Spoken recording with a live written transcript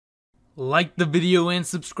Like the video and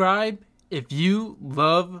subscribe if you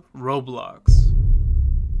love Roblox.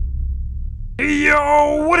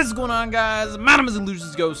 Yo, what is going on, guys? My name is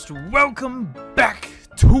Illusions Ghost. Welcome back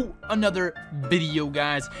to another video,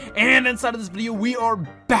 guys. And inside of this video, we are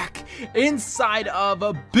back inside of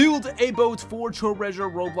Build a Boat for Treasure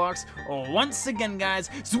Roblox once again, guys.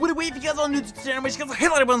 So what do we, if you guys are new to the channel, make sure you guys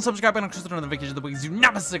hit like button, subscribe, and click the notification the because you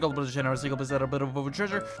never miss a single bit of channel or single place that a bit of over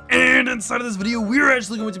treasure. And inside of this video, we're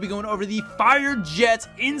actually going to be going over the fire jet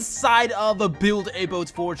inside of Build a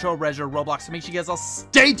Boat for Treasure Roblox. So make sure you guys all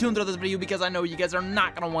stay tuned through this video because I know you guys are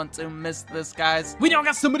not gonna want to miss this, guys. We now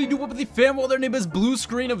got somebody new up with the fan wall. Their name is Blue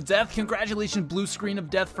Screen of Death. Congratulations, Blue Screen of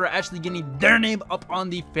Death, for actually getting their name up on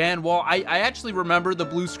the fan wall. I actually remember the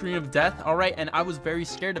Blue Screen of Death, alright, and I was very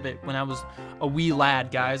scared of it when I was a wee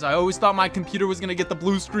lad, guys. I always thought my computer was gonna get the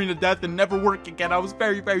Blue Screen of Death and never work again. I was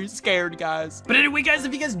very scared, guys. But anyway, guys,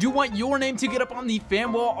 if you guys do want your name to get up on the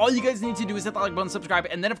fan wall, all you guys need to do is hit the like button, subscribe,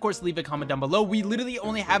 and then, of course, leave a comment down below. We literally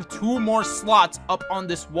only have 2 more slots up on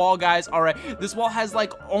this wall, guys, alright? This wall has,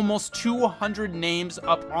 like, almost 200 names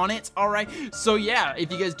up on it, alright? So, yeah,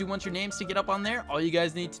 if you guys do want your names to get up on there, all you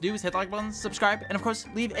guys need to do is hit the like button, subscribe, and, of course,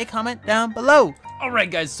 leave a comment down below.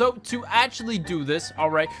 Alright, guys, so to actually do this,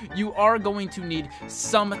 alright, you are going to need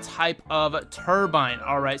some type of turbine,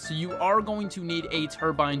 alright? So you are going to need a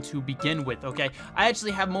turbine to begin with, okay? I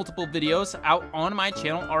actually have multiple videos out on my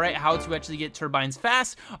channel, alright, how to actually get turbines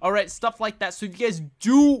fast, alright, stuff like that. So if you guys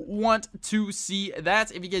do want to see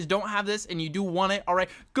that, if you guys don't have this and you do want it, alright,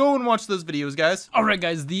 go and watch those videos, guys. Alright,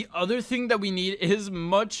 guys, the other thing that we need is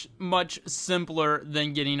much simpler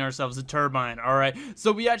than getting ourselves a turbine, alright?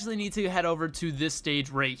 So we actually need to head over to this stage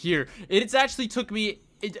right here. It's actually took me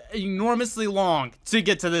enormously long to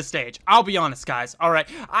get to this stage. I'll be honest, guys. All right,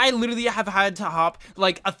 I literally have had to hop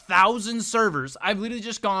like 1,000 servers. I've literally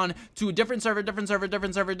just gone to a different server.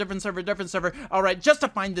 All right, just to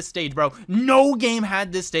find this stage, bro. No game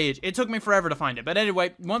had this stage. It took me forever to find it. But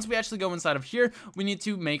anyway, once we actually go inside of here, we need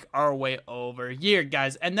to make our way over here,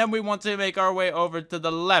 guys. And then we want to make our way over to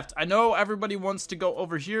the left. I know everybody wants to go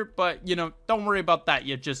over here, but you know, don't worry about that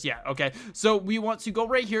just yet. Okay, so we want to go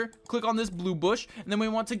right here, click on this blue bush, and then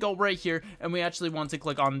we want to go right here and we actually want to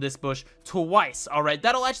click on this bush twice. All right,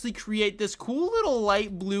 that'll actually create this cool little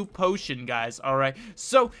light blue potion, guys. All right,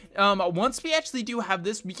 so once we actually do have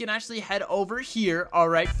this, we can actually head over here. All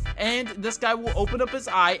right, and this guy will open up his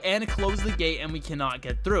eye and close the gate and we cannot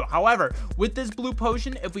get through. However, with this blue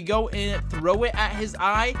potion, if we go and throw it at his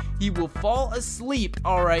eye, he will fall asleep.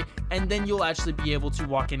 All right, and then you'll actually be able to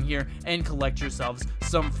walk in here and collect yourselves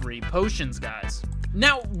some free potions, guys.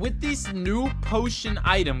 Now, with this new potion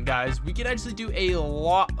item, guys, we can actually do a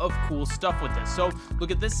lot of cool stuff with this. So,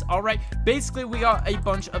 look at this, all right? Basically, we got a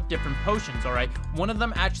bunch of different potions, all right? One of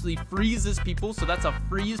them actually freezes people, so that's a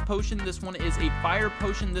freeze potion. This one is a fire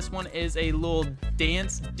potion. This one is a little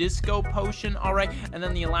dance disco potion, all right? And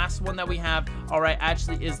then the last one that we have, all right,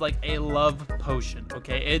 actually is like a love potion,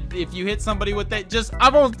 okay? If you hit somebody with it, just, I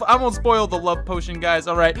won't spoil the love potion, guys,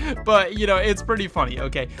 all right? But, you know, it's pretty funny,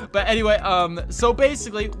 okay? But anyway, so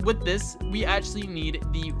basically, with this, we actually need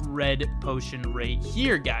the red potion right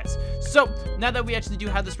here, guys. So, now that we actually do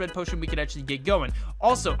have this red potion, we can actually get going.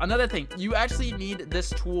 Also, another thing, you actually need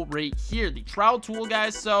this tool right here, the trowel tool,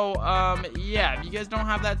 guys. So, yeah, if you guys don't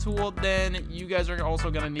have that tool, then you guys are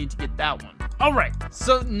also gonna need to get that one. Alright,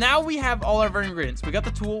 so now we have all of our ingredients. We got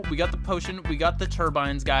the tool, we got the potion, we got the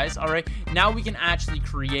turbines, guys. Alright, now we can actually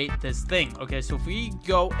create this thing. Okay, so if we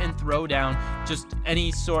go and throw down just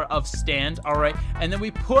any sort of stand, alright, and then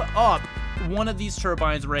we put up one of these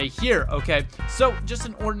turbines right here, okay? So, just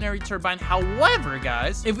an ordinary turbine. However,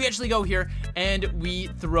 guys, if we actually go here and we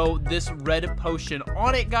throw this red potion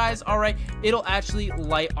on it, guys, alright, it'll actually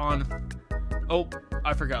light on... Oh,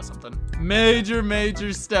 I forgot something.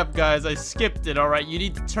 Major step, guys. I skipped it, all right? You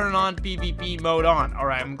need to turn on PvP mode on, all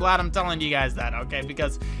right? I'm glad I'm telling you guys that, okay?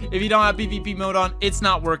 Because if you don't have PvP mode on, it's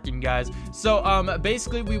not working, guys. So,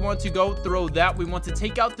 basically, we want to go throw that. We want to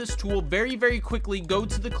take out this tool very quickly, go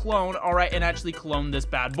to the clone, all right, and actually clone this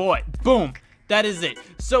bad boy. Boom. That is it.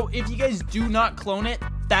 So, if you guys do not clone it,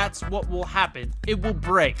 that's what will happen. It will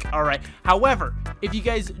break, all right? However, if you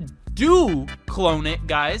guys do clone it,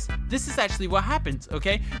 guys, this is actually what happens,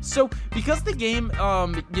 okay? So, because the game,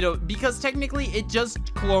 you know, because technically it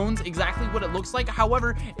just clones exactly what it looks like,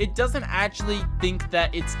 however, it doesn't actually think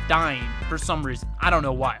that it's dying for some reason. I don't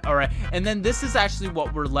know why, all right? And then this is actually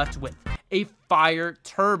what we're left with. A fire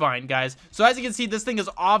turbine, guys. So as you can see, this thing is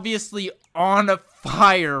obviously on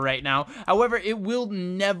fire right now. However, it will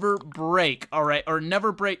never break, all right? Or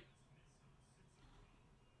never break.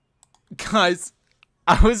 Guys,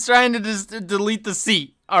 I was trying to just delete the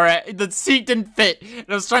seat. All right, the seat didn't fit. And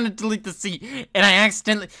I was trying to delete the seat, and I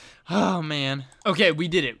accidentally... Oh, man. Okay, we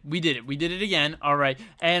did it. We did it again. All right,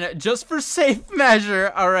 and just for safe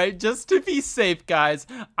measure, all right, just to be safe, guys,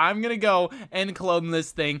 I'm going to go and clone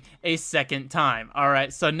this thing a second time. All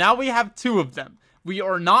right, so now we have 2 of them. We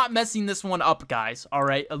are not messing this one up, guys. All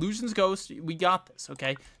right, Illusions Ghost, we got this,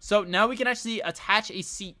 okay? So now we can actually attach a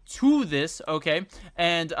seat to this, okay?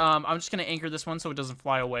 And I'm just going to anchor this one so it doesn't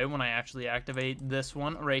fly away when I actually activate this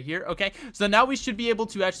one right here, okay? So now we should be able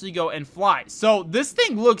to actually go and fly. So this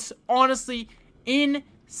thing looks honestly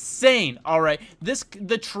insane. All right,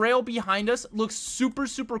 the trail behind us looks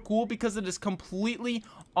super cool because it is completely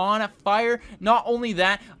on fire. Not only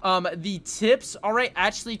that, the tips, all right,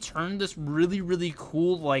 actually turn this really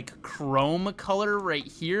cool like chrome color right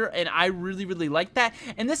here, and I really like that.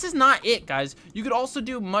 And this is not it, guys. You could also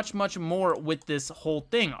do much more with this whole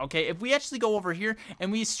thing, okay? If we actually go over here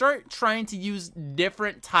and we start trying to use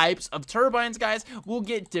different types of turbines, guys, we'll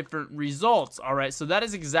get different results. All right, so that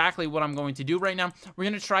is exactly what I'm going to do right now. We're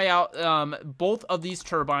going to try out both of these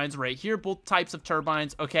turbines right here, both types of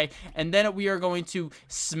turbines, okay? And then we are going to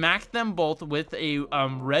smack them both with a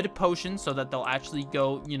red potion so that they'll actually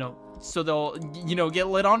go, so they'll, get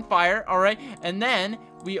lit on fire. All right, and then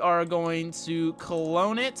we are going to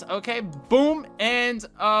clone it. Okay, boom. And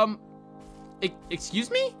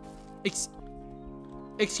excuse me,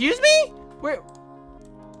 excuse me,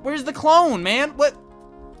 where's the clone, man?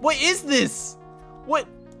 What is this? What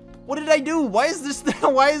did I do? Why is this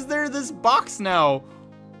why is there this box now?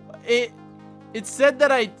 It said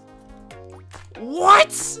that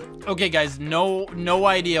what? Okay, guys, no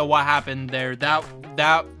idea what happened there.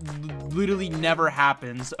 That literally never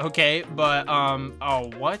happens, okay? But oh,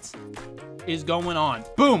 what is going on?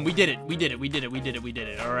 Boom, we did it.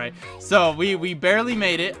 All right, so we barely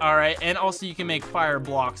made it. All right, and also you can make fire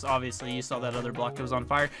blocks. Obviously, you saw that other block that was on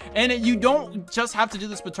fire. And you don't just have to do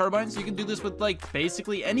this with turbines. You can do this with like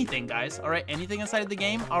basically anything, guys. All right, anything inside of the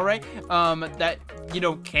game. All right, that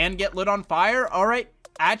can get lit on fire. All right,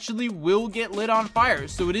 actually will get lit on fire.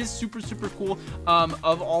 So it is super cool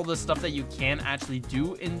of all the stuff that you can actually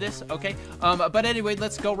do in this, okay? But anyway,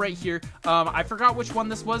 let's go right here. I forgot which one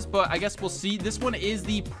this was, but I guess we'll see. This one is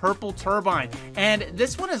the purple turbine, and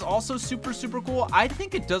this one is also super cool. I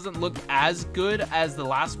think it doesn't look as good as the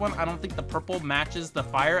last one. I don't think the purple matches the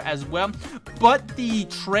fire as well, but the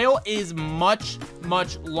trail is much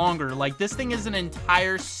longer. Like, this thing is an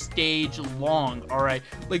entire stage long. All right,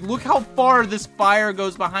 like, look how far this fire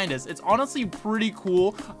goes behind us. It's honestly pretty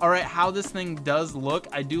cool, all right, how this thing does look.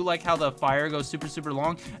 I do like how the fire goes super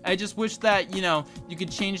long. I just wish that, you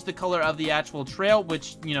could change the color of the actual trail,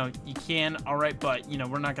 which, you can, all right, but,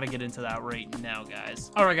 we're not gonna get into that right now,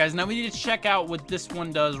 guys. All right, guys, now we need to check out what this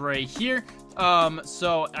one does right here.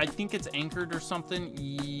 So I think it's anchored or something.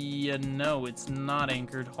 Yeah, no, it's not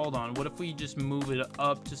anchored. Hold on, what if we just move it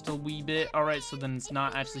up just a wee bit? All right, so then it's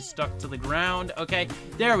not actually stuck to the ground. Okay,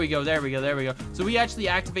 there we go. So we actually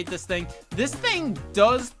activate this thing. This thing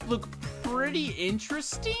does look pretty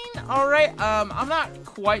interesting. All right, I'm not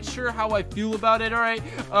quite sure how I feel about it. All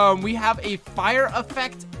right, we have a fire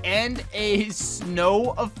effect and a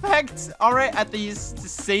snow effect, all right, at the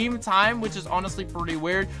same time, which is honestly pretty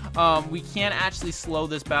weird. We can't actually slow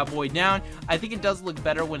this bad boy down. I think it does look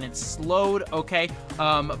better when it's slowed, okay?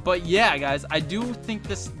 But yeah, guys, I do think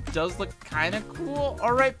this does look kind of cool,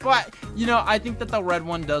 all right? But, I think that the red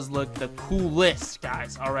one does look the coolest,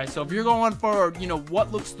 guys, all right? So if you're going for,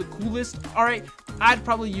 what looks the coolest, all right, I'd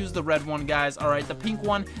probably use the red one, guys, all right? The pink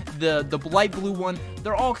one, the light blue one,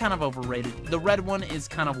 they're all kind of overrated. The red one is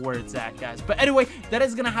kind of where it's at, guys. But anyway, that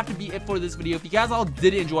is gonna have to be it for this video. If you guys all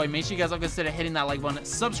did enjoy, make sure you guys all consider hitting that like button,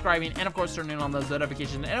 subscribing, and of course turning on those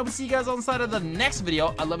notifications. And I will see you guys on the side of the next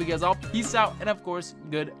video. I love you guys all. Peace out, and of course,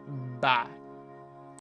 goodbye.